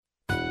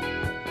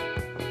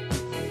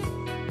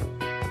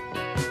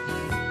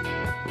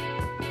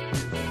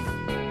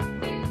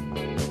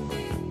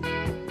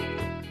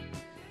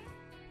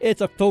It's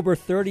October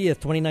 30th,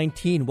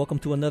 2019. Welcome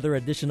to another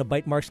edition of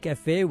Bytemarks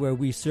Cafe, where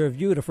we serve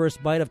you the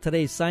first bite of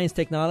today's science,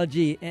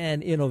 technology,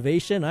 and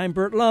innovation. I'm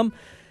Bert Lum.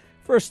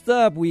 First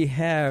up, we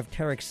have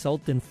Tarek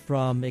Sultan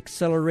from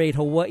Accelerate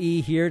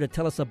Hawaii here to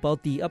tell us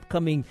about the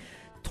upcoming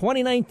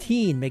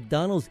 2019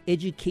 McDonald's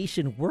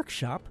Education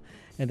Workshop.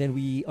 And then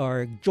we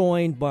are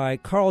joined by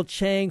Carl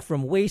Chang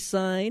from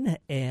Waysign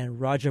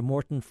and Roger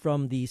Morton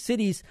from the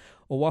city's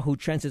Oahu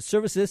Transit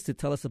Services to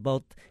tell us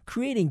about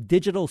creating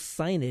digital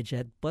signage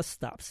at bus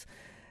stops.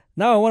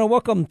 Now I want to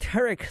welcome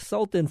Tarek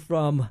Sultan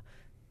from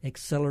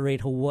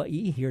Accelerate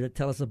Hawaii here to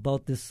tell us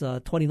about this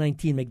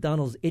 2019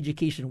 McDonald's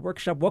Education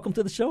Workshop. Welcome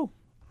to the show.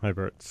 Hi,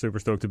 Bert. Super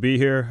stoked to be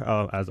here.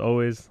 As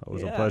always, it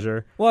was a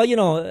pleasure. Well, you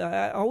know,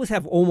 I always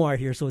have Omar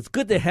here, so it's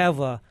good to have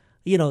the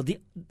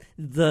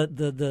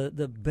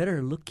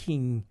better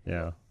looking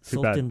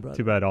Sultan brother.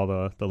 Too bad all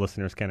the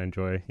listeners can't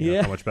enjoy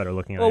how much better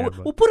looking I am.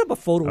 We'll put up a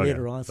photo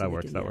later on. So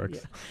that works.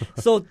 Yeah.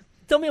 So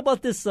tell me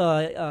about this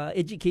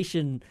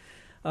education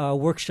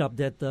workshop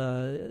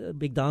that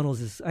McDonald's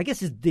is. I guess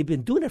they've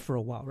been doing it for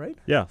a while, right?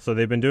 Yeah. So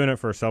they've been doing it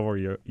for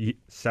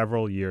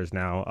several years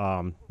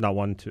now. Not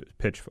one to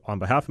pitch on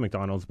behalf of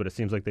McDonald's, but it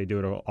seems like they do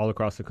it all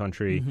across the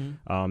country.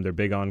 Mm-hmm. They're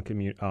big on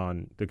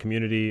the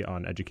community,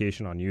 on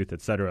education, on youth,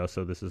 etc.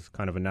 So this is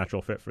kind of a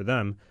natural fit for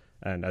them.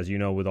 And as you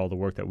know, with all the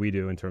work that we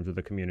do in terms of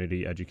the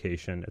community,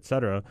 education, et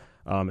cetera,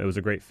 it was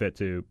a great fit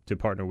to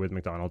partner with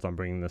McDonald's on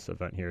bringing this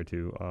event here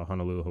to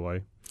Honolulu, Hawaii.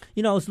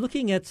 You know, I was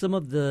looking at some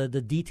of the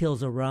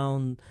details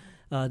around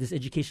this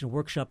education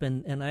workshop,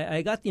 and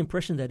I got the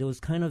impression that it was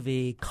kind of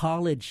a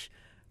college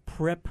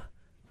prep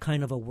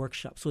kind of a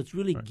workshop. So it's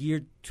really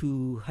geared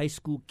to high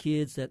school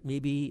kids that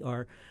maybe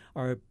are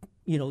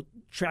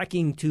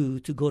tracking to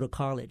go to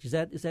college. Is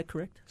that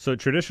correct? So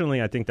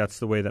traditionally, I think that's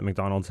the way that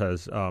McDonald's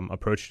has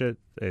approached it.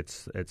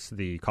 It's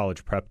the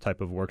college prep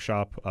type of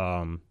workshop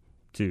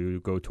to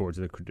go towards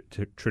the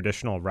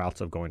traditional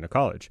routes of going to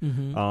college.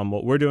 Mm-hmm.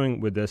 What we're doing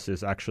with this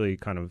is actually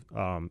kind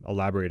of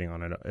elaborating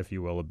on it, if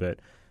you will, a bit.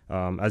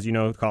 As you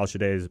know, college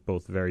today is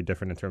both very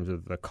different in terms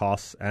of the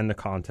costs and the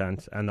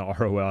content and the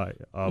ROI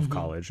of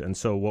college. And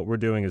so what we're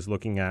doing is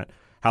looking at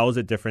how is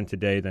it different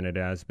today than it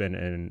has been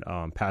in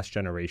past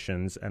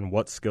generations, and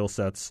what skill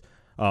sets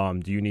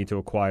do you need to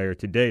acquire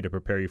today to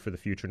prepare you for the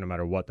future, no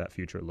matter what that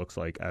future looks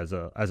like as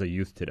a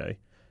youth today.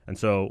 And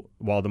so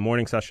while the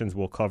morning sessions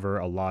will cover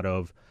a lot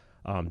of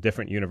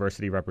different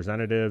university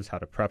representatives, how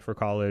to prep for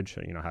college,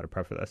 how to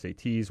prep for the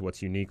SATs,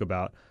 what's unique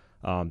about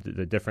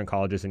the different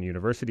colleges and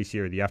universities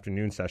here, the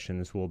afternoon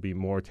sessions will be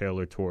more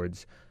tailored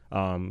towards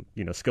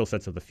skill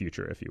sets of the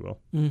future, if you will.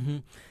 Mm-hmm.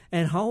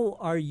 And how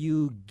are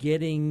you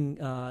getting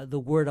the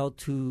word out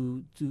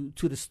to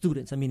the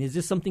students? I mean, is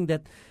this something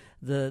that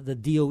the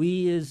DOE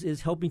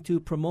is helping to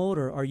promote,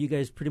 or are you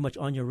guys pretty much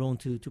on your own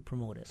to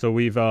promote it? So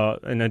we've,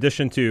 in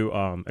addition to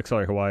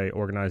Accelerate Hawaii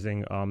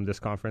organizing this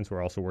conference,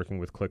 we're also working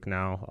with Click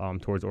Now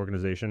towards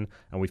organization,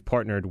 and we've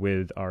partnered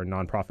with our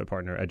nonprofit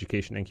partner,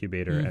 Education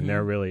Incubator, and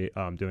they're really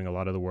doing a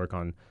lot of the work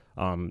on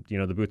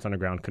the boots on the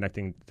ground,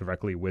 connecting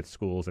directly with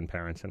schools and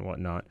parents and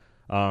whatnot.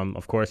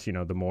 Of course,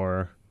 the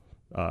more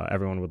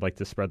everyone would like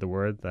to spread the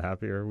word, the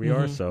happier we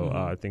are. So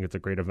I think it's a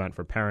great event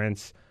for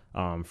parents,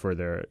 for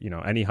their,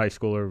 any high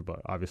schooler,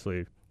 but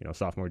obviously,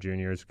 sophomore,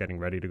 juniors getting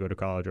ready to go to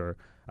college, or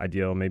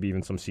ideal, maybe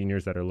even some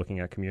seniors that are looking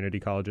at community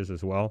colleges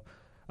as well,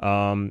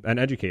 and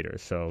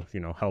educators. So,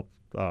 help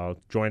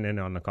join in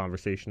on the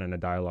conversation and the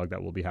dialogue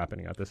that will be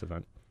happening at this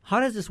event. How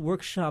does this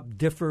workshop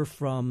differ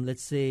from,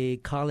 let's say,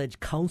 college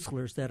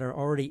counselors that are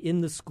already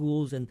in the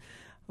schools and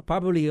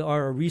probably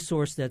are a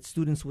resource that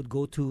students would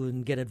go to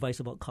and get advice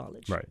about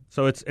college? Right.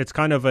 So it's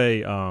kind of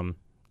a,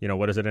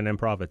 what is it in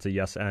improv? It's a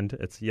yes and.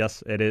 It's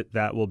yes,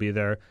 that will be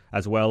there,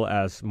 as well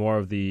as more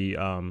of the,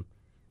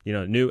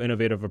 new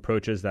innovative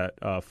approaches that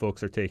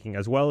folks are taking,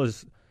 as well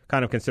as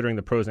kind of considering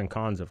the pros and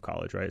cons of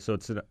college, right? So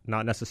it's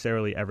not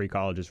necessarily every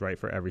college is right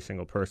for every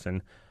single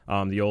person.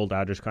 The old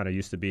adage kind of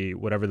used to be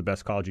whatever the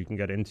best college you can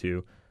get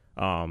into,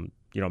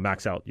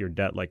 max out your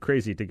debt like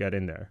crazy to get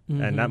in there.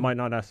 Mm-hmm. And that might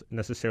not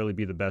necessarily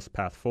be the best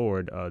path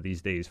forward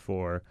these days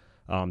for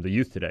the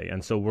youth today.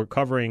 And so we're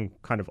covering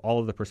kind of all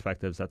of the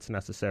perspectives that's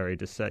necessary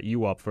to set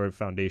you up for a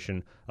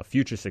foundation of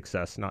future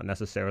success, not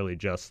necessarily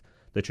just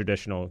the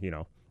traditional,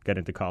 get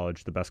into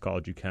college, the best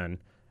college you can,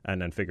 and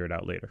then figure it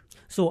out later.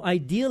 So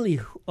ideally,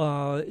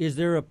 is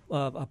there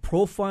a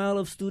profile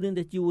of student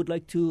that you would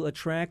like to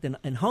attract,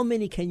 and how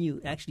many can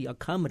you actually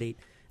accommodate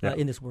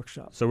in this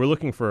workshop? So we're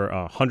looking for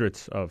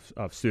hundreds of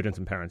students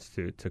and parents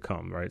to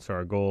come, right? So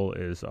our goal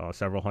is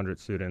several hundred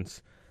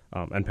students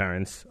and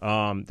parents.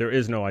 There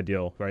is no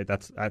ideal, right?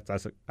 That's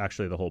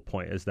actually the whole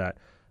point, is that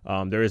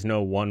there is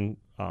no one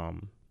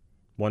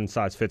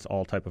size fits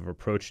all type of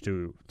approach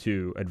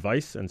to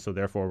advice, and so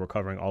therefore we're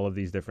covering all of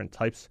these different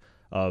types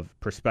of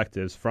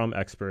perspectives from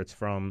experts,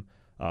 from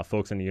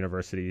folks in the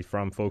university,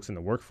 from folks in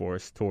the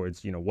workforce,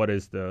 towards what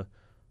is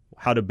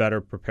how to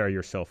better prepare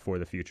yourself for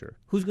the future.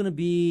 Who's going to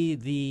be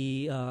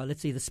the,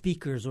 let's say, the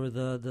speakers or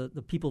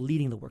the people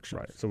leading the workshops?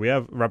 Right. So we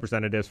have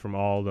representatives from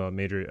all the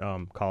major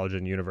college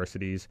and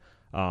universities,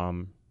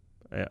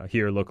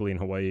 here locally in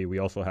Hawaii. We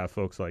also have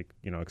folks like,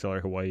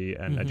 Accelerate Hawaii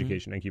and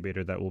Education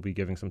Incubator that will be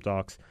giving some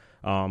talks,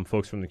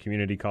 folks from the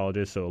community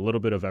colleges. So a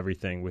little bit of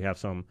everything. We have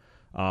some,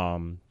 a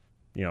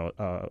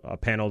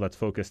panel that's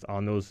focused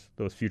on those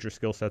future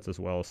skill sets as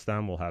well as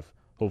STEM. We'll have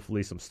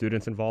hopefully some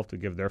students involved to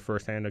give their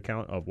firsthand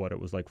account of what it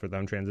was like for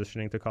them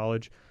transitioning to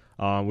college.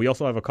 We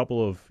also have a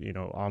couple of,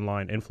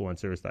 online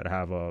influencers that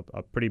have a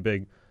pretty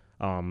big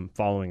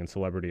following and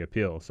celebrity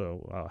appeal.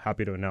 So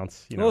happy to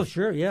announce, for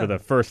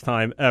the first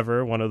time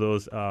ever, one of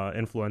those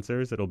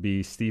influencers. It'll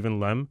be Stephen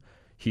Lem.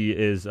 He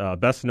is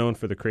best known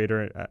for the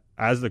creator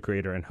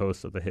and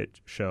host of the hit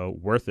show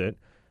Worth It.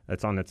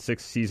 It's on its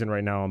 6th season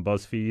right now on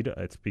BuzzFeed.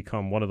 It's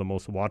become one of the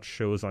most watched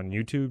shows on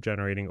YouTube,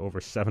 generating over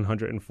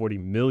 740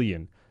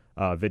 million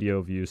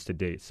video views to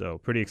date. So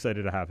pretty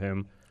excited to have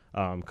him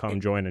come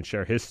join and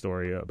share his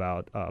story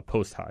about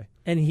post-high.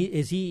 And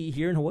is he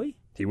here in Hawaii?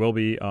 He will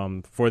be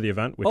for the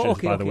event, which is,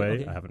 by the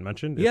way, I haven't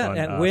mentioned. It's on,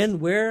 and when,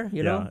 where,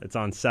 know? It's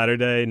on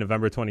Saturday,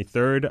 November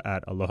 23rd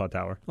at Aloha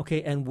Tower.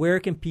 Okay, and where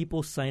can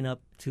people sign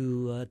up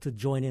to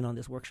join in on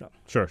this workshop?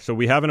 Sure. So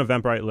we have an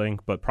Eventbrite link,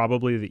 but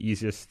probably the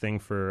easiest thing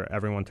for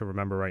everyone to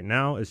remember right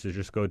now is to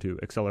just go to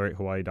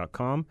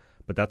acceleratehawaii.com,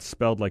 but that's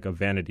spelled like a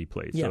vanity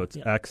plate. So it's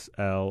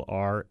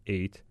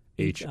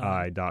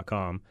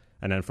XLR8HI.com.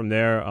 And then from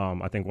there,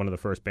 I think one of the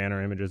first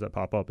banner images that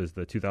pop up is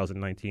the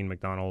 2019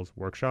 McDonald's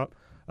workshop,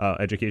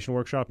 education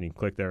workshop, and you can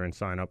click there and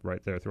sign up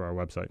right there through our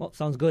website. Well,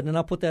 sounds good. And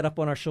I'll put that up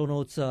on our show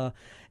notes at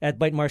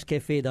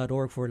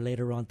bytemarkscafe.org for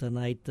later on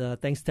tonight.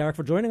 Thanks, Tarek,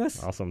 for joining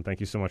us. Awesome.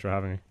 Thank you so much for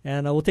having me.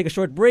 And we'll take a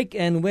short break,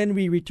 and when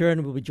we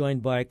return, we'll be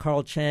joined by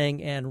Carl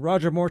Chang and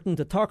Roger Morton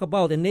to talk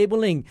about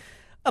enabling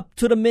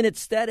up-to-the-minute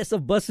status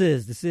of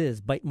buses. This is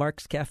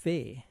Bytemarks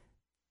Cafe.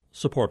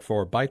 Support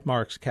for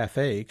Bytemarks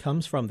Cafe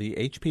comes from the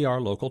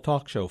HPR Local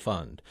Talk Show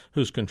Fund,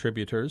 whose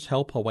contributors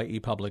help Hawaii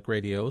Public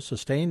Radio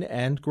sustain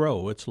and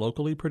grow its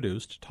locally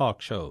produced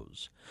talk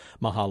shows.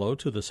 Mahalo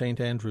to the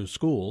St. Andrews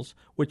Schools,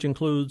 which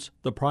includes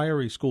the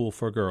Priory School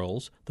for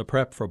Girls, the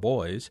Prep for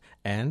Boys,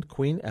 and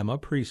Queen Emma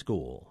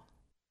Preschool.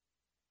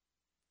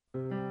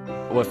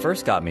 What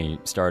first got me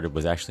started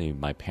was actually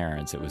my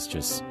parents. It was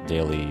just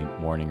daily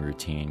morning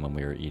routine when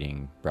we were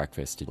eating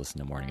breakfast to listen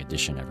to Morning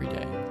Edition every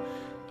day.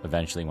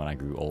 Eventually, when I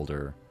grew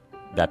older,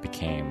 that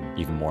became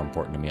even more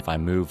important to me. If I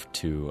moved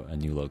to a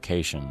new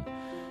location,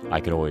 I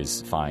could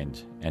always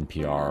find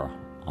NPR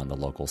on the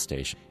local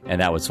station. And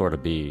that would sort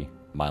of be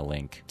my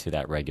link to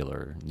that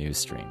regular news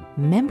stream.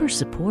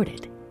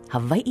 Member-supported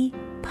Hawaii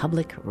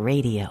Public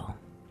Radio.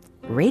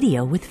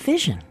 Radio with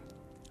vision.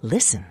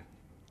 Listen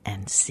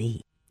and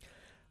see.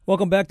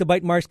 Welcome back to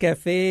Bytemarks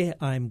Cafe.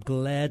 I'm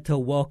glad to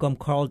welcome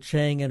Carl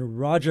Chang and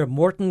Roger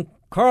Morton.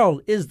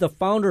 Carl is the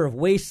founder of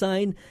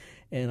Waysign.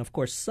 And, of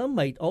course, some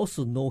might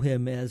also know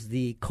him as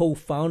the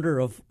co-founder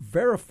of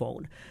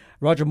Verifone.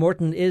 Roger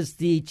Morton is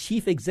the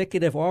Chief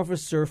Executive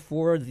Officer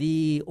for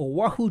the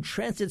Oahu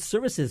Transit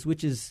Services,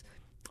 which is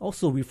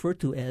also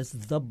referred to as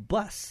the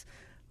bus.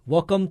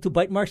 Welcome to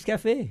Bytemarks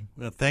Cafe.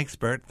 Well, thanks,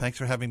 Bert. Thanks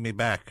for having me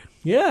back.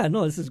 Yeah,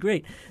 no, this is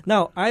great.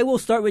 Now, I will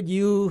start with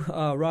you,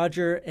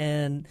 Roger,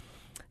 and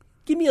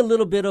give me a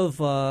little bit of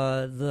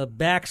the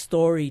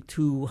backstory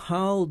to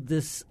how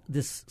this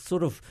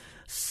sort of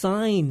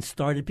sign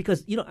started,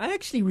 because I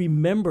actually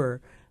remember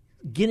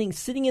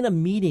sitting in a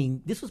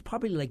meeting. This was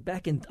probably like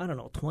back in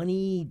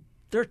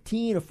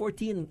 2013 or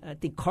 14. I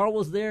think Carl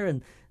was there,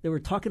 and they were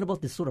talking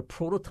about this sort of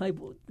prototype.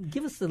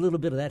 Give us a little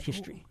bit of that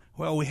history.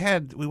 Well,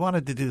 we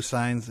wanted to do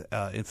signs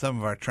in some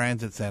of our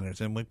transit centers,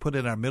 and we put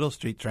in our Middle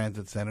Street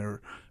Transit Center.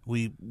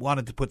 We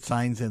wanted to put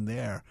signs in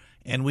there,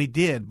 and we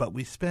did, but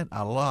we spent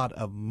a lot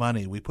of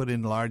money. We put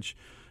in large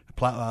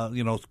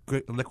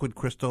liquid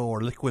crystal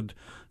or liquid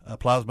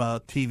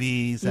plasma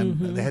TVs,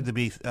 and they had to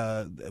be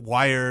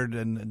wired,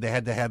 and they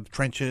had to have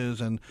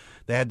trenches, and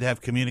they had to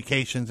have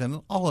communications,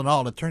 and all in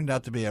all, it turned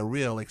out to be a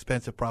real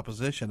expensive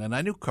proposition. And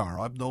I knew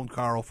Carl. I've known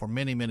Carl for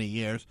many, many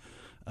years,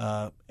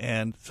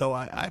 and so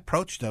I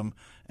approached him,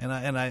 and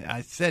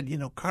I said,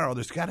 Carl,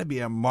 there's got to be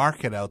a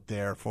market out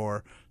there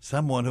for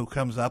someone who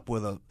comes up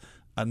with a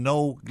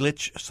no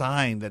glitch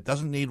sign that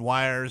doesn't need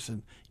wires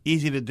and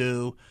easy to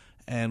do.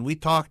 And we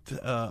talked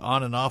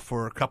on and off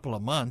for a couple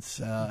of months,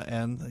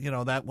 and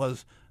that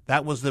was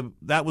I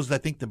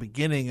think the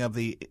beginning of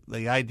the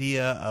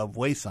idea of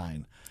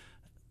Waysign.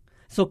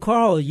 So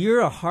Carl, you're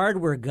a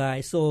hardware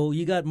guy. So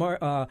you got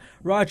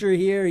Roger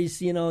here.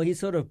 He's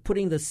sort of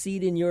putting the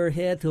seed in your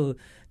head to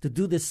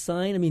do this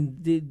sign. I mean,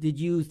 did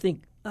you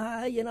think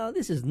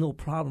this is no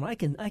problem? I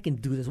can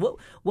do this. Well,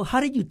 how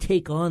did you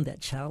take on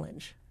that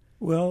challenge?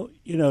 Well,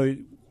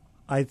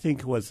 I think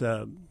it was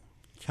a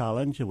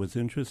challenge. It was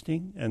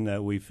interesting,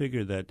 and we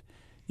figured that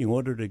in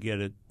order to get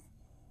it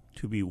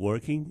to be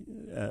working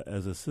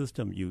as a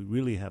system, you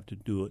really have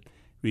to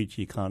reach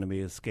economy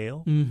of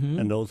scale,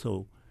 and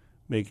also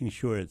making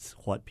sure it's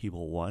what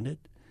people wanted.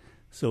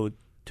 So it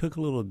took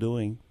a little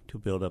doing to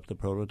build up the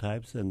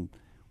prototypes, and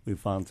we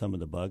found some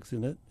of the bugs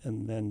in it,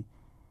 and then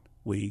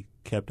we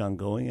kept on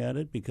going at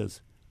it,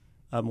 because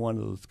I'm one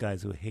of those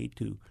guys who hate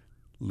to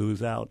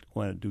lose out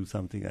when I do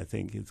something I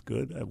think is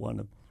good. I want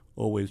to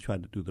always try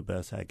to do the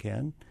best I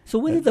can. So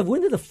when did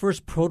the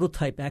first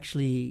prototype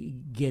actually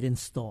get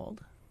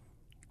installed?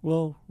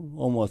 Well,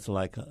 almost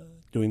like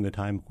during the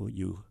time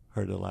you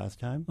heard it last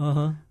time.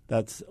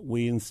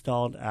 We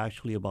installed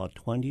actually about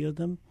 20 of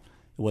them.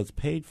 It was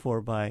paid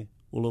for by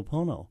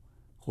Ulupono,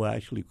 who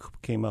actually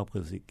came up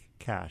with the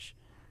cash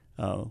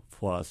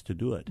for us to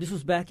do it. This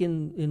was back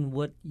in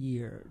what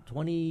year?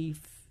 20.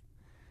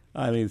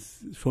 I mean,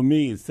 for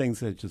me, things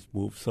have just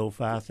moved so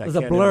fast. It was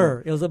a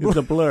blur. It's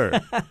a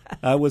blur.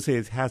 I would say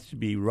it has to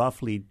be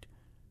roughly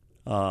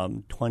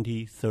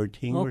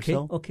 2013 or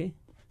so. Okay.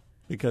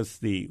 Because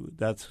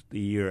that's the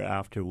year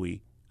after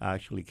we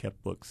actually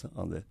kept books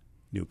on the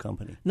new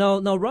company. Now,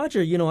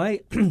 Roger, I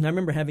I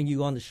remember having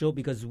you on the show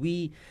because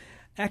we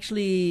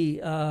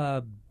actually,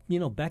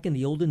 back in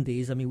the olden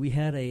days, I mean, we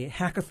had a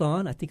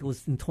hackathon. I think it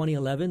was in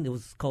 2011. It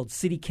was called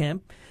City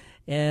Camp,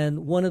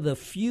 and one of the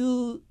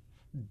few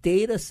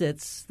data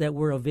sets that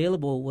were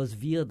available was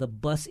via the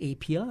Bus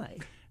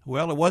API.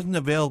 Well, it wasn't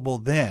available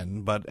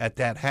then, but at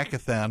that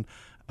hackathon,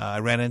 I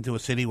ran into a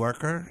city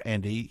worker,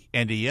 Andy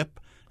Yip.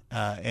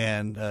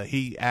 And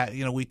he,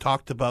 we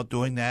talked about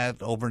doing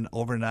that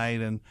overnight,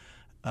 and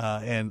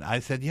I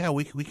said, yeah,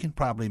 we can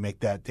probably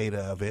make that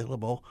data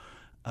available,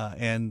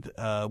 and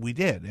we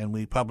did, and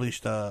we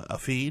published a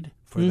feed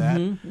for that.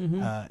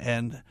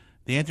 And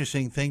the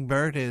interesting thing,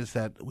 Bert, is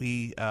that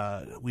we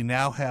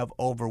now have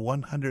over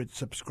 100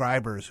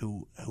 subscribers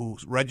who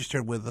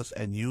registered with us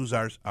and use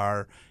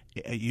our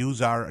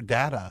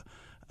data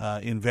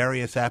in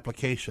various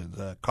applications.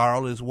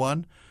 Carl is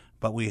one.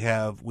 But we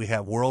have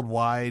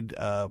worldwide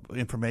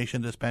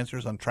information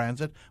dispensers on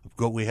transit.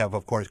 We have,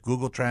 of course,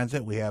 Google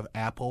Transit. We have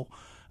Apple.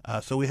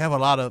 So we have a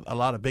lot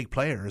of big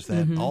players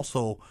that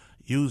also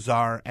use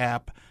our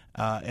app,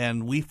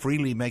 and we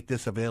freely make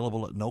this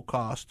available at no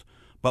cost.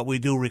 But we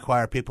do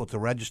require people to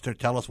register,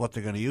 tell us what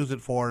they're going to use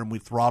it for, and we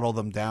throttle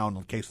them down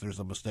in case there's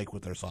a mistake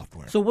with their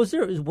software. So was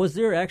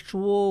there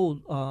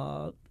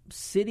actual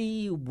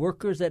city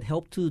workers that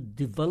helped to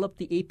develop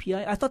the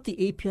API? I thought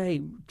the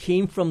API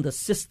came from the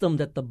system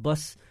that the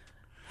bus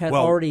had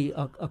already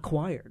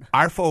acquired.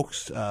 Our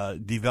folks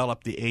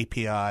developed the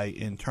API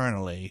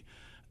internally,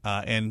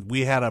 and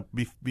we had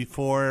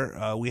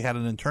before we had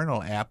an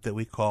internal app that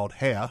we called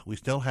Hea. We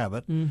still have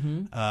it,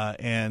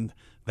 and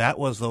that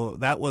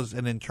was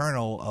an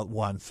internal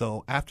one.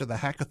 So after the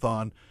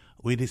hackathon,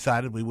 we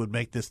decided we would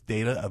make this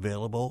data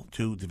available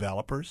to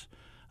developers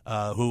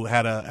who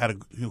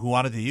who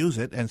wanted to use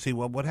it and see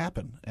what would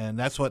happen. And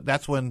that's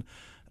when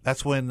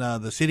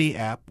the city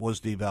app was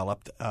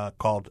developed,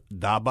 called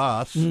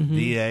DABUS,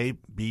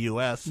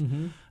 DABUS,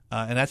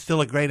 and that's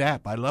still a great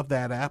app. I love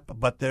that app,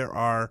 but there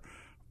are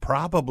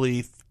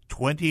probably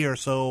 20 or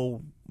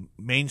so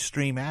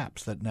mainstream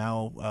apps that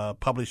now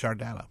publish our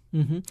data.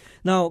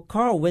 Now,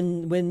 Carl,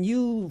 when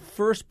you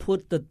first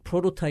put the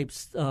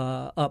prototypes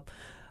up,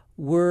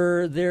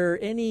 were there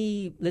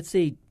any, let's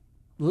say,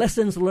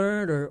 lessons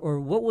learned, or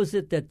what was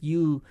it that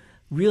you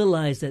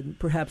realized that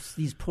perhaps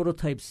these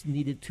prototypes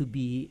needed to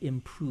be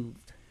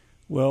improved?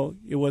 Well,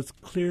 it was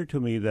clear to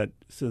me that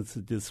since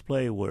the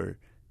display were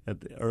at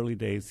the early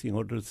days, in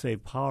order to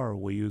save power,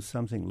 we used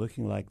something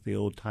looking like the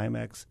old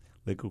Timex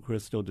liquid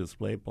crystal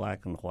display,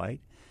 black and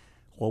white.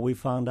 What we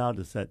found out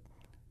is that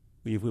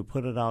if we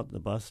put it out at the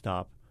bus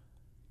stop,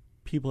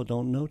 people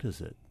don't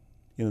notice it.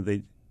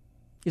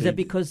 Is that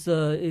because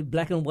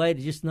black and white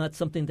is just not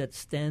something that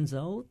stands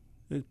out?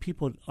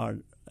 People are,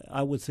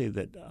 I would say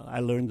that I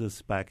learned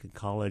this back in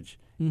college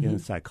in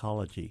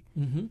psychology.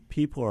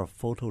 People are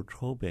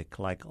phototropic,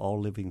 like all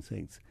living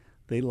things.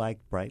 They like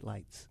bright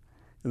lights.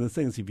 And the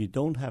thing is, if you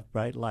don't have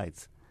bright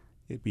lights,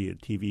 it'd be a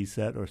TV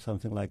set or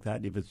something like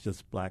that, if it's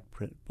just black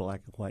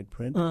and white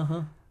print,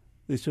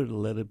 they sort of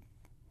let it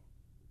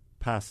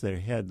pass their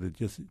head. They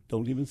just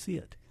don't even see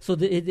it. So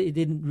it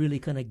didn't really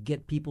kind of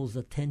get people's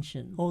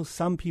attention. Oh,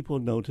 some people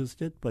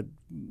noticed it, but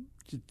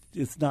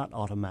it's not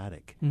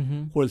automatic.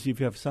 Whereas if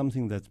you have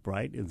something that's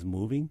bright, it's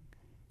moving,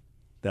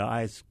 their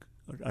eyes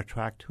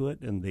attract to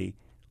it, and they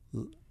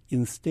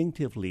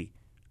instinctively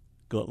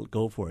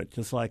go for it.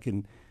 Just like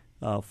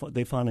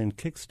they found in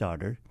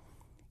Kickstarter,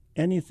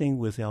 anything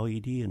with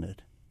LED in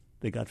it,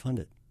 they got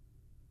funded.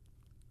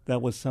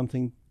 That was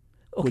something.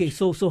 Okay,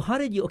 so how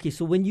did you? Okay,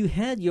 so when you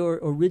had your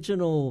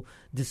original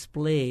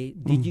display,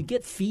 did you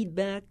get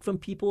feedback from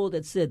people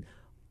that said,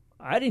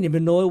 I didn't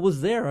even know it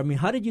was there? I mean,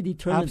 how did you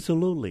determine?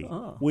 Absolutely.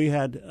 We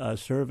had a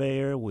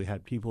surveyor, we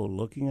had people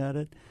looking at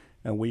it,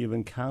 and we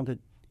even counted,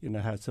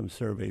 had some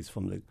surveys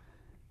from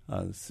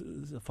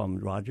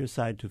Roger's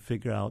side to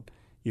figure out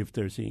if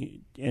there's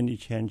any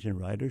change in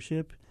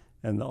ridership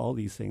and all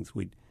these things.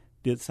 We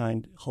did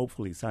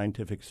hopefully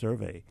scientific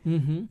survey,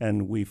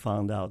 and we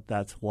found out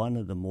that's one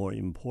of the more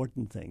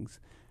important things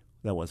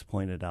that was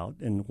pointed out.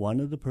 And one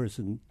of the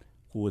person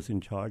who was in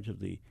charge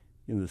of in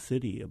the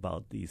city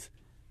about these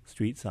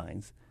street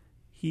signs,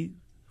 he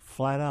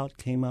flat out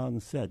came out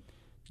and said,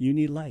 you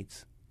need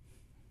lights.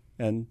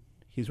 And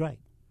he's right.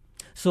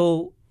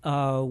 So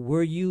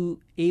were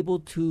you able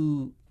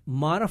to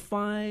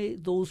modify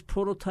those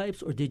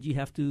prototypes, or did you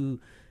have to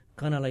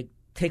kind of like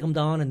take them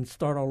down and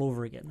start all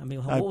over again? I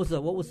mean, what was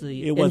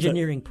the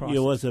engineering process? It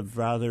was a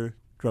rather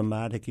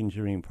dramatic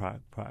engineering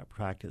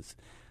practice.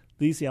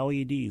 These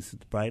LEDs,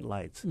 the bright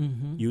lights,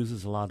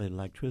 uses a lot of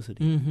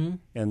electricity,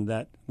 and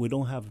that we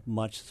don't have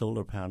much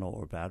solar panel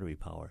or battery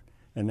power,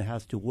 and it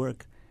has to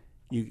work.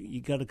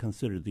 You got to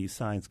consider these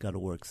signs got to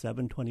work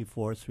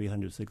 7/24,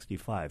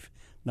 365,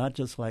 not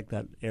just like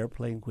that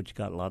airplane which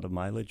got a lot of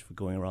mileage for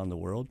going around the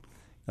world.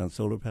 And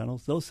solar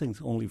panels, those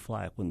things only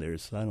fly when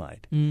there's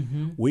sunlight.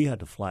 We had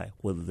to fly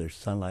whether there's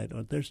sunlight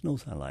or there's no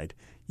sunlight.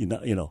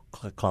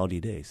 Cloudy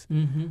days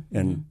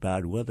and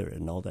bad weather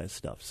and all that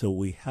stuff. So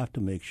we have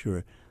to make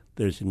sure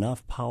there's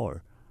enough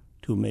power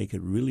to make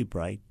it really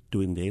bright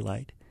during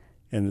daylight,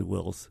 and it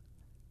will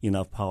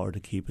enough power to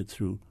keep it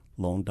through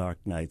long, dark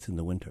nights in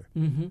the winter.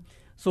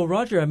 So,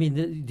 Roger, I mean,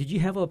 did you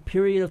have a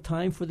period of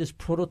time for this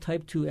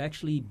prototype to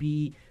actually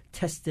be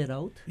tested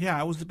out? Yeah,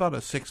 it was about a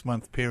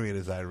 6-month period,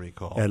 as I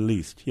recall. At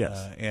least,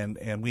 yes. And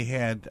we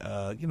had,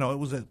 it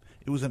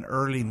was an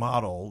early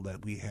model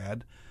that we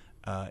had,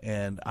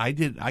 and I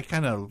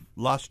kind of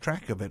lost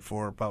track of it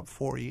for about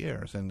 4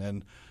 years, and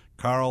then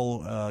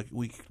Carl,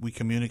 we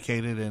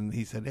communicated, and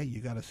he said, "Hey,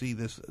 you got to see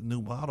this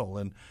new model,"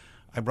 and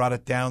he brought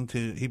it down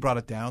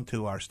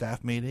to our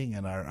staff meeting,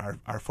 and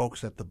our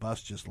folks at the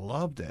bus just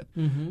loved it.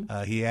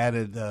 He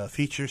added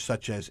features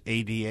such as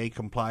ADA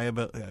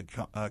compliable,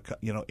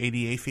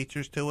 ADA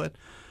features to it.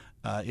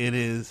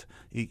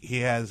 He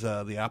has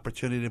the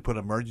opportunity to put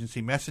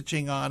emergency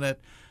messaging on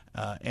it,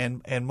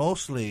 and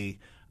mostly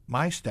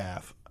my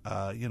staff,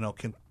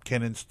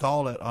 can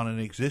install it on an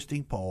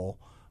existing pole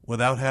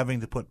without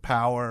having to put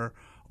power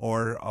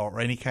or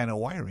any kind of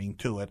wiring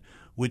to it,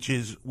 which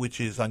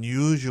is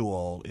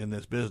unusual in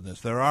this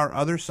business. There are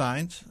other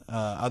signs,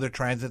 other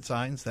transit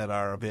signs that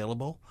are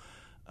available,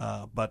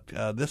 but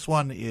this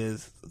one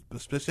is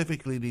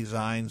specifically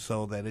designed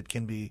so that it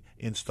can be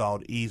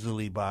installed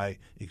easily by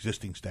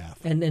existing staff.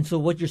 And so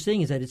what you're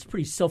saying is that it's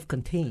pretty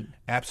self-contained.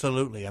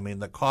 Absolutely. I mean,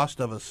 the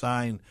cost of a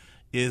sign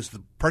is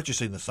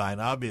purchasing the sign,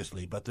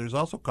 obviously, but there's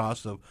also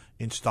costs of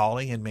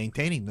installing and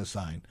maintaining the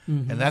sign.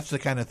 And that's the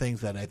kind of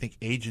things that I think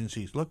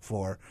agencies look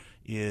for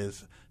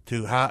is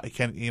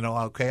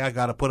I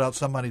got to put out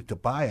somebody to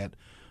buy it,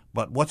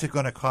 but what's it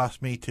going to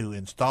cost me to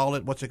install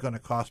it? What's it going to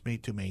cost me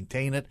to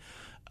maintain it?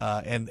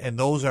 And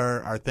those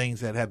are things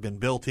that have been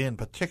built in,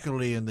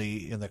 particularly in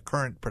the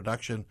current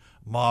production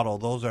model.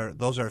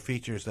 Those are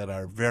features that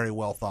are very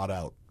well thought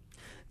out.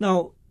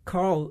 Now,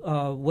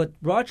 Carl, what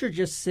Roger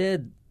just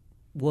said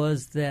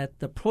was that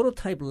the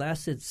prototype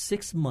lasted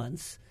 6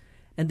 months,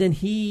 and then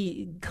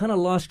he kind of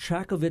lost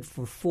track of it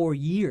for 4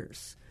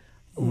 years.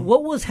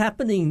 What was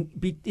happening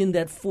in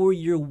that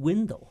 4-year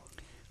window?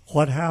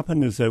 What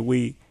happened is that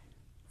we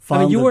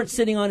found. I mean, you weren't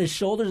sitting on his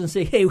shoulders and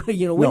say, "Hey, when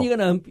are you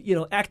going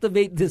to,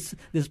 activate this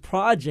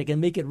project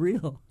and make it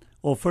real?"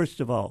 Well,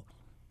 first of all,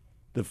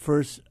 the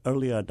first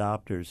early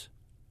adopters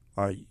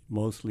are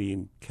mostly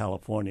in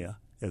California,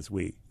 as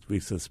we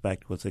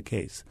suspect was the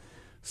case.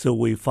 So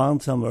we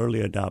found some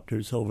early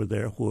adopters over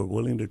there who were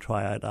willing to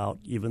try it out,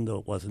 even though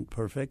it wasn't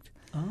perfect.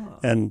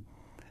 And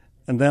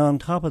then on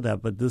top of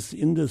that, but this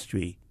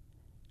industry,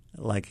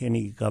 like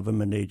any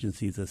government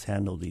agencies that's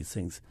handled these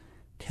things,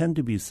 tend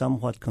to be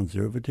somewhat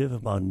conservative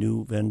about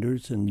new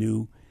vendors and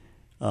new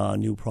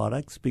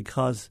products,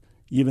 because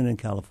even in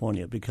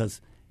California,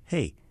 because,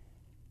 hey,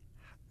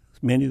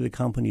 many of the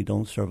company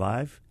don't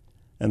survive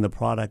and the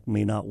product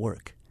may not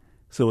work.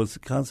 So as a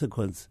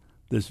consequence,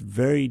 it's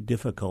very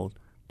difficult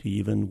to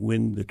even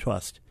win the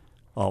trust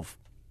of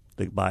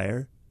the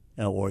buyer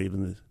or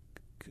even the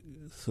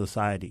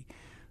society.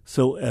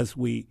 So as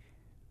we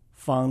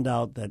found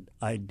out that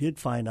I did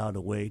find out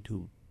a way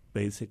to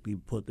basically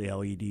put the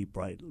LED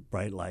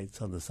bright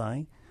lights on the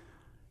sign,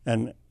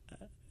 and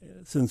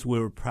since we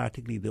were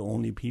practically the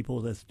only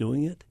people that's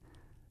doing it,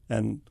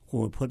 and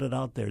when we put it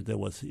out there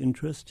was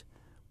interest,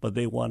 but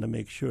they want to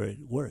make sure it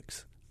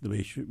works.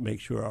 They should make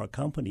sure our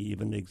company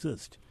even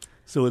exists.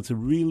 So it's a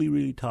really,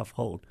 really tough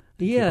hold.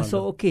 Yeah,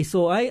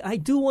 so I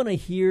do want to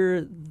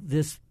hear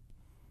this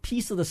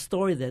piece of the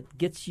story that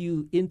gets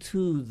you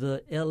into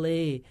the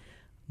LA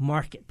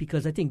market,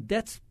 because I think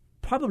that's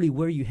probably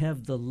where you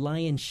have the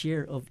lion's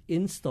share of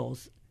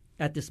installs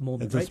at this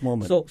moment.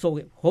 So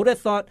hold that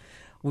thought.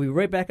 We'll be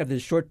right back after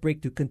this short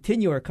break to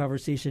continue our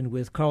conversation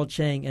with Carl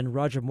Chang and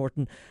Roger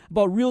Morton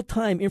about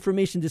real-time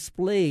information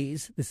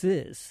displays. This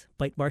is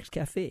Bytemarks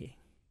Cafe.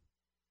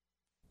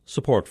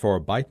 Support for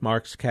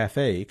Bytemarks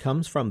Cafe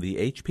comes from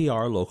the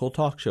HPR Local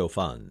Talk Show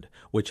Fund,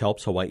 which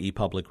helps Hawaii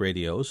Public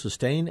Radio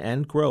sustain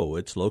and grow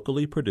its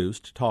locally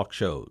produced talk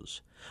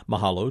shows.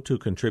 Mahalo to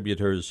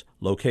contributors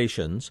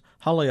Locations,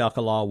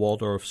 Haleakala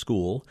Waldorf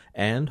School,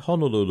 and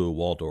Honolulu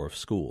Waldorf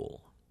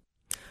School.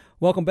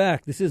 Welcome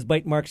back. This is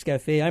Bytemarks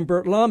Cafe. I'm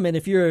Bert Lum, and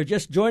if you're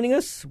just joining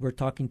us, we're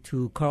talking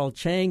to Carl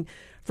Chang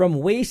from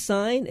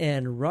WaySign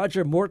and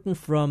Roger Morton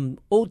from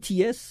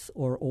OTS,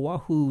 or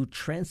Oahu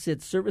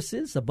Transit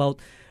Services, about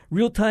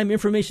real-time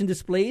information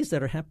displays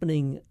that are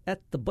happening at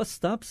the bus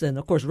stops. And,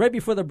 of course, right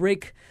before the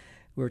break,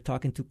 We were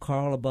talking to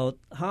Carl about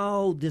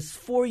how this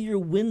 4-year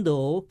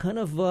window kind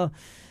of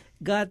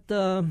got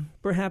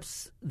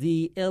perhaps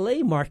the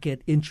LA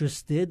market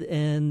interested,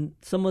 and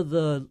some of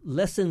the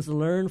lessons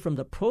learned from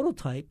the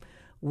prototype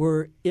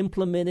were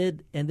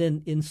implemented and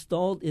then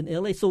installed in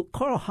LA. So,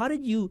 Carl, how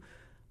did you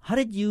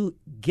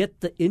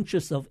get the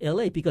interest of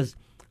LA? Because,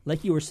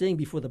 like you were saying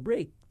before the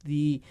break,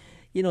 you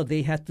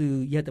had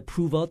to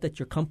prove out that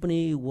your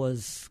company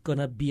was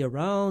gonna be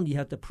around. You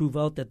had to prove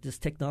out that this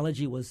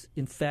technology was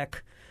in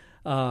fact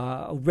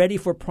ready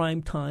for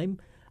prime time,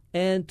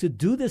 and to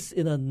do this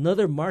in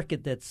another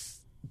market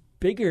that's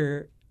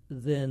bigger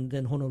than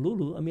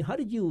Honolulu. I mean, how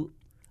did you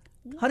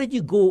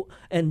go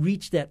and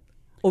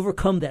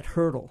overcome that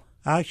hurdle?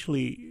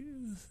 Actually,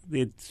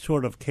 it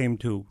sort of came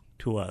to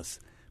us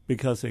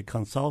because a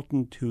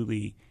consultant to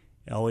the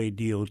LA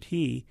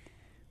DOT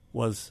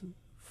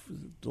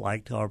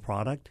liked our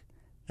product,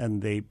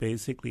 and they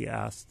basically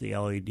asked the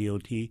LA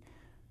DOT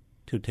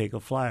to take a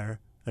flyer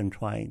and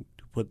trying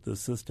to put the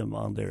system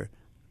on their,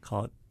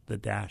 call it the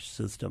Dash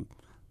system,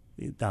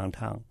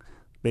 downtown.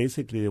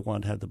 Basically, they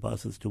want to have the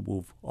buses to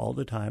move all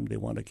the time. They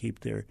want to keep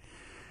their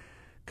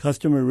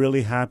customer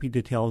really happy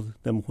to tell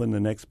them when the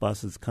next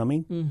bus is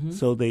coming. Mm-hmm.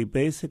 So they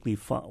basically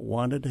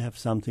wanted to have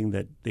something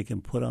that they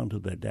can put onto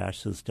the Dash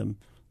system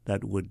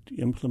that would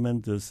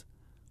implement this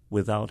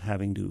without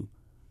having to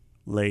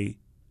lay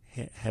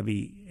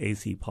heavy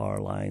AC power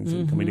lines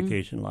mm-hmm. and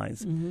communication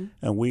lines. Mm-hmm.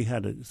 And we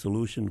had a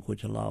solution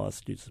which allowed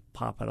us to just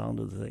pop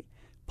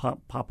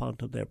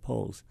onto their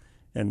poles,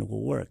 and it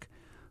will work.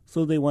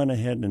 So they went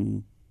ahead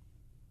and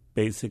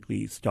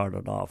basically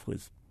started off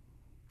with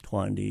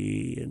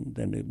 20, and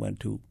then it went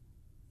to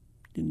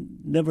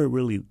never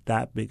really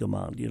that big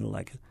amount,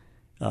 like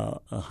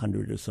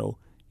 100 or so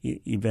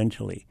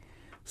eventually.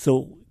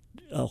 So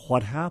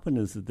what happened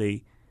is that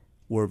they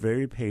were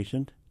very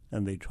patient,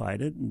 and they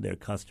tried it, and their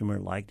customer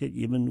liked it.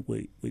 Even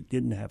we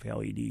didn't have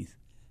LEDs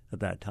at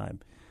that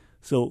time.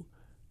 So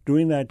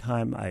during that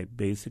time, I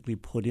basically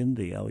put in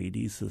the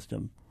LED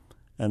system,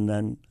 and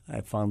then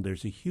I found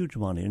there's a huge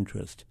amount of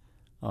interest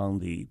on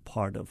the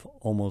part of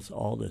almost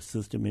all the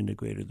system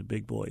integrators, the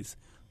big boys.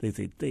 They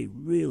say they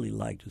really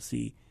like to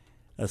see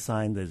a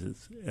sign that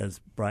is as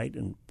bright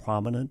and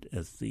prominent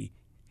as the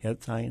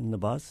head sign in the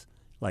bus,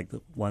 like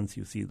the once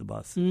you see the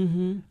bus.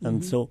 Mm-hmm,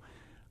 and so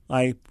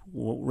I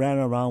ran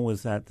around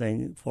with that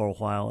thing for a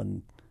while,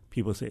 and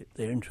people say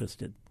they're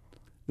interested.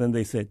 Then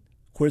they said,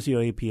 "Where's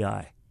your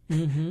API?"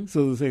 Mm-hmm.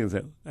 So the thing is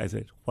that I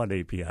said, "What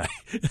API?"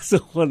 So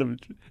what I'm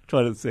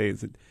trying to say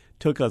is it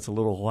took us a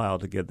little while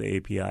to get the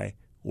API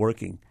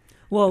working.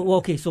 Well,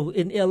 okay. So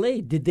in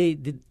LA, did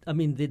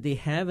they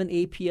have an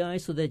API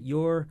so that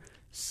your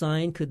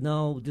sign could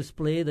now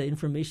display the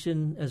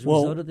information as a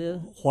result of the?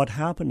 What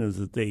happened is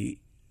that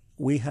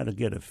we had to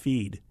get a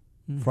feed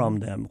mm-hmm. from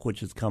them,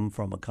 which has come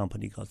from a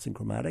company called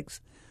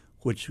Synchromatics,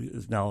 which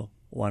is now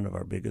one of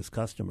our biggest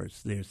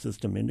customers. They're a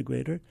system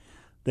integrator.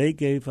 They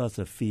gave us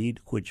a feed,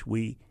 which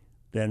we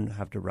then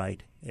have to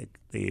write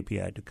the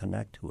API to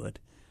connect to it,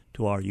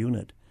 to our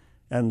unit,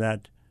 and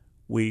that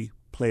we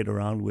played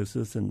around with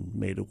this and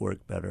made it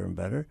work better and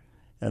better.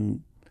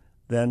 And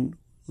then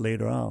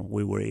later on,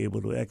 we were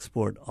able to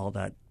export all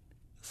that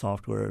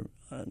software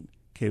and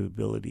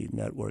capability,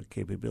 network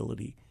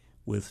capability,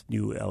 with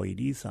new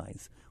LED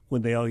signs.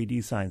 When the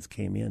LED signs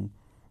came in,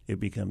 it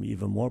became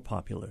even more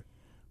popular.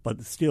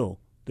 But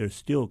still, there's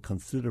still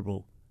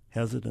considerable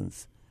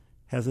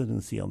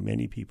hesitancy on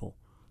many people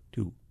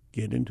to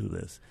get into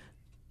this.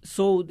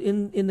 So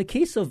in the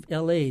case of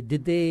LA,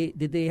 did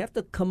they have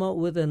to come out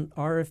with an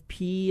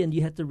RFP and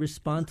you had to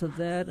respond to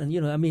that? And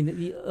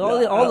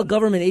all the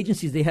government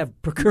agencies, they have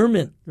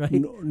procurement, right?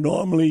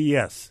 Normally,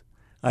 yes.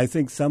 I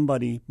think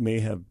somebody may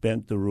have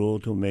bent the rule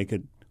to make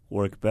it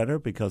work better,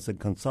 because the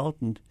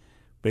consultant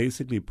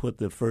basically put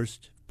the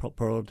first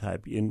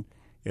prototype in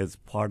as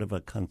part of a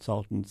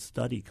consultant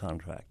study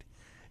contract,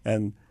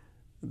 and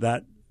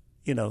that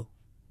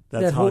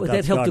That's how it got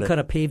that helped started. to kind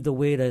of pave the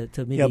way to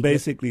maybe. Yeah,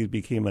 basically it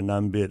became a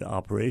non-bid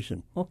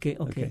operation. Okay.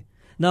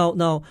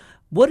 Now,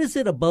 what is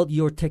it about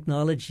your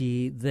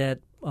technology that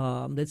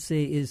let's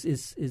say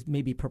is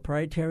maybe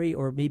proprietary,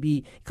 or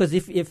maybe because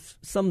if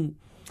some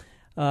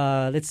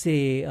let's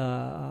say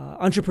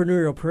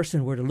entrepreneurial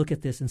person were to look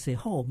at this and say,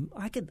 "Oh,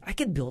 I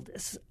could build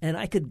this, and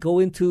I could go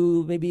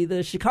into maybe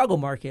the Chicago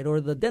market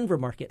or the Denver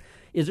market."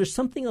 Is there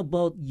something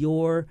about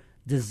your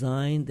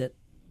design that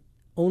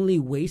only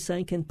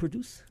Waysign can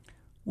produce?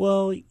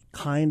 Well,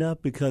 kind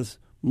of, because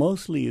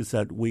mostly is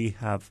that we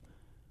have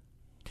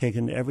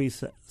taken every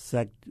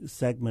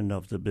segment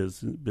of the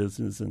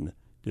business and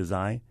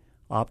design,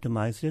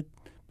 optimized it,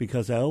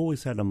 because I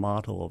always had a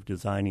motto of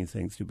designing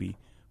things to be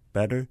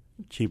better,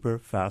 cheaper,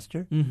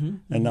 faster.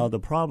 And now the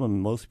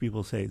problem, most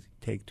people say,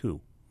 take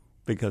two,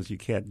 because you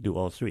can't do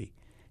all three.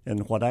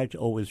 And what I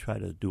always try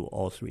to do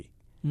all three.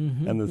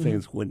 And the thing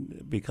is,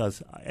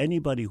 because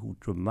anybody who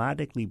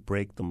dramatically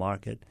break the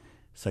market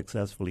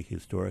successfully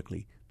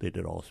historically, they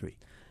did all three.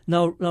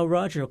 Now,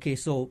 Roger. Okay,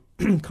 so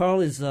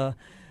Carl is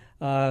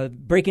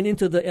breaking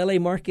into the LA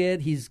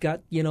market. He's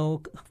got,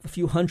 a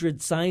few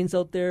hundred signs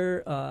out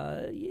there.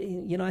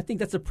 I think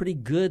that's a pretty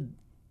good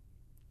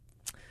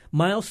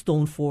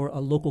milestone for a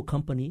local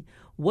company.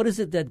 What is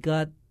it that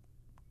got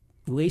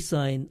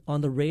WaySign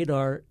on the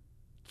radar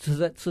so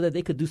that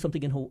they could do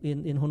something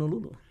in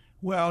Honolulu?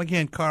 Well,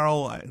 again,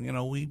 Carl,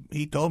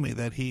 he told me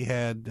that he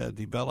had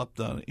developed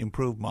an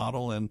improved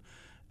model, and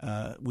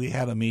we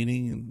had a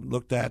meeting and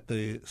looked at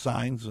the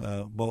signs,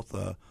 both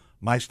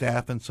my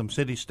staff and some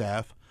city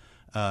staff,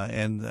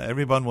 and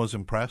everyone was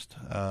impressed.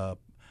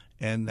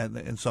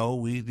 And so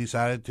we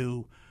decided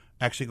to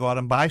actually go out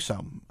and buy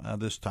some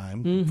this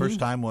time. Mm-hmm. First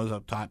time was a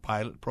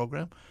pilot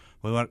program.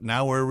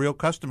 Now we're real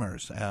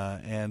customers,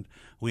 and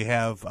we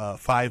have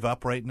 5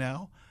 up right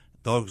now.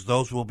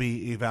 Those will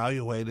be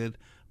evaluated,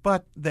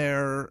 but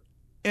they're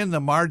in the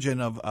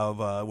margin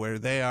of where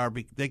they are.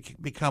 They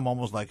become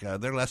almost like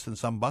they're less than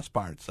some bus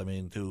parts. I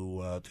mean,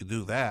 to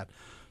do that,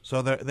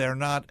 so they're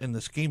not in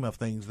the scheme of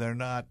things. They're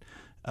not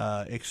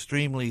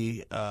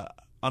extremely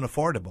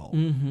unaffordable.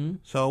 Mm-hmm.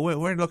 So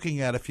we're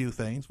looking at a few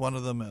things. One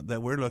of them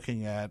that we're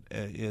looking at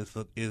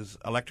is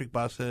electric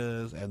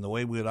buses and the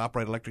way we would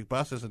operate electric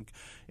buses. And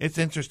it's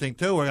interesting,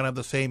 too. We're going to have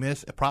the same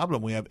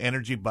problem. We have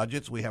energy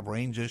budgets. We have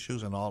range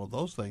issues and all of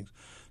those things.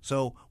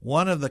 So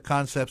one of the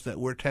concepts that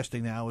we're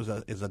testing now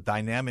is a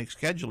dynamic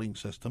scheduling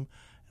system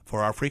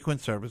for our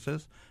frequent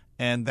services.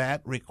 And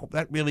that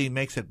really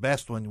makes it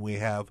best when we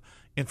have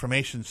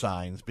information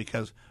signs,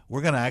 because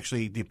we're going to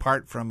actually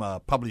depart from a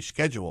published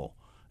schedule.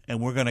 And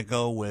we're going to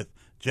go with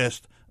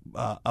just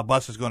a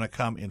bus is going to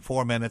come in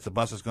 4 minutes, a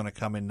bus is going to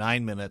come in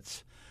 9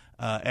 minutes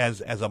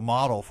as a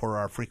model for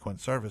our frequent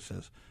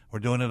services. We're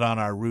doing it on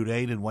our Route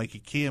 8 in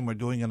Waikiki, and we're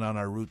doing it on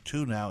our Route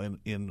 2 now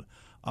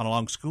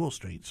along School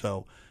Street.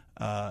 So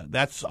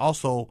that's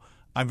also,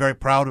 I'm very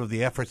proud of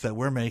the efforts that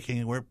we're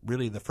making. We're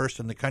really the first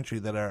in the country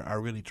that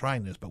are really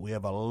trying this, but we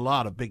have a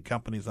lot of big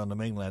companies on the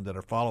mainland that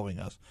are following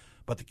us.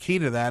 But the key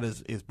to that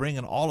is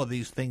bringing all of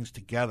these things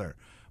together.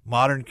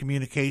 Modern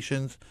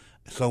communications,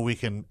 so we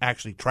can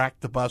actually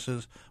track the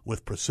buses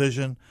with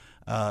precision,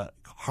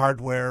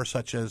 hardware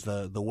such as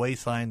the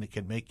WaySign that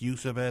can make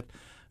use of it,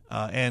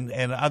 and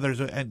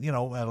others, and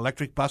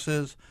electric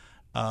buses.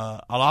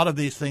 A lot of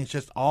these things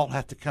just all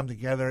have to come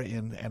together,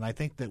 and I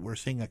think that we're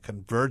seeing a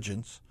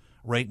convergence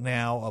right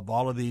now of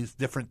all of these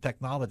different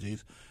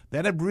technologies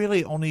that have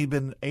really only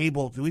been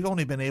able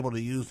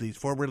to use these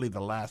for really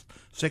the last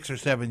 6 or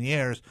 7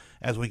 years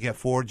as we get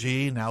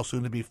 4G, now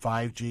soon to be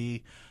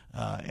 5G.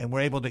 And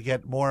we're able to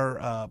get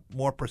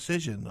more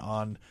precision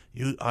on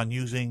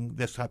using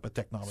this type of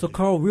technology. So,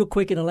 Carl, real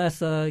quick in the last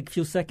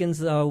few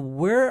seconds,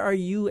 where are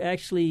you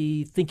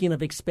actually thinking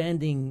of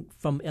expanding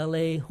from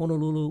L.A.,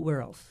 Honolulu,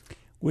 where else?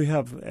 We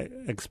have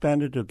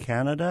expanded to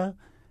Canada,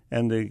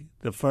 and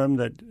the firm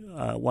that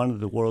one of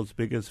the world's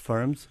biggest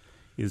firms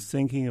is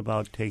thinking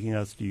about taking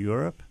us to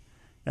Europe,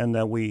 and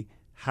that we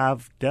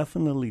have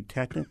definitely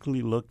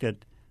technically looked at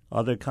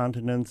other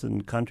continents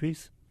and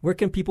countries. Where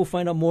can people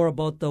find out more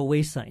about the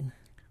WaySign?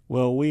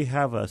 Well, we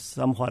have a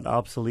somewhat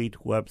obsolete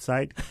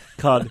website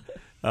called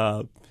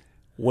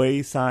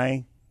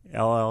WaySign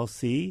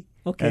LLC.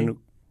 Okay. And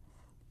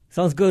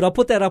sounds good. I'll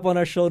put that up on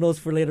our show notes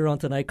for later on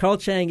tonight. Carl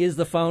Chang is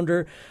the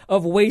founder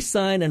of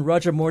WaySign, and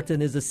Roger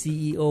Morton is the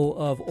CEO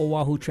of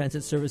Oahu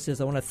Transit Services.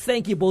 I want to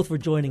thank you both for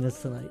joining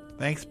us tonight.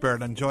 Thanks, Bert.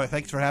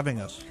 Thanks for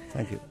having us.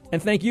 Thank you.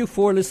 And thank you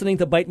for listening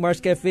to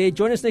Bytemarks Cafe.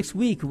 Join us next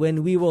week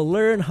when we will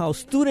learn how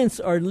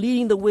students are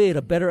leading the way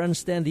to better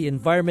understand the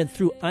environment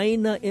through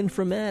Aina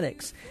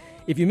Informatics.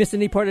 If you missed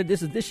any part of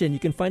this edition, you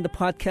can find the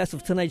podcast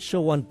of tonight's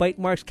show on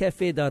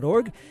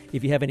bytemarkscafe.org.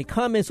 If you have any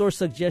comments or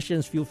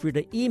suggestions, feel free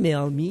to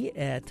email me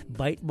at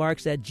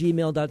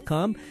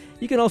bytemarks@gmail.com.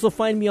 You can also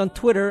find me on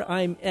Twitter.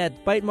 I'm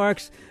at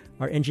Bytemarks.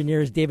 Our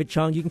engineer is David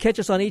Chong. You can catch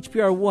us on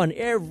HPR One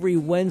every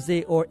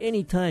Wednesday or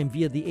anytime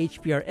via the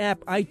HPR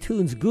app,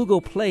 iTunes,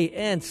 Google Play,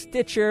 and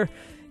Stitcher.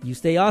 You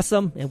stay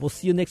awesome, and we'll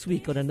see you next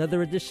week on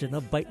another edition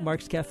of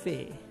Bytemarks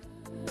Cafe.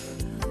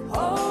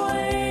 Oh,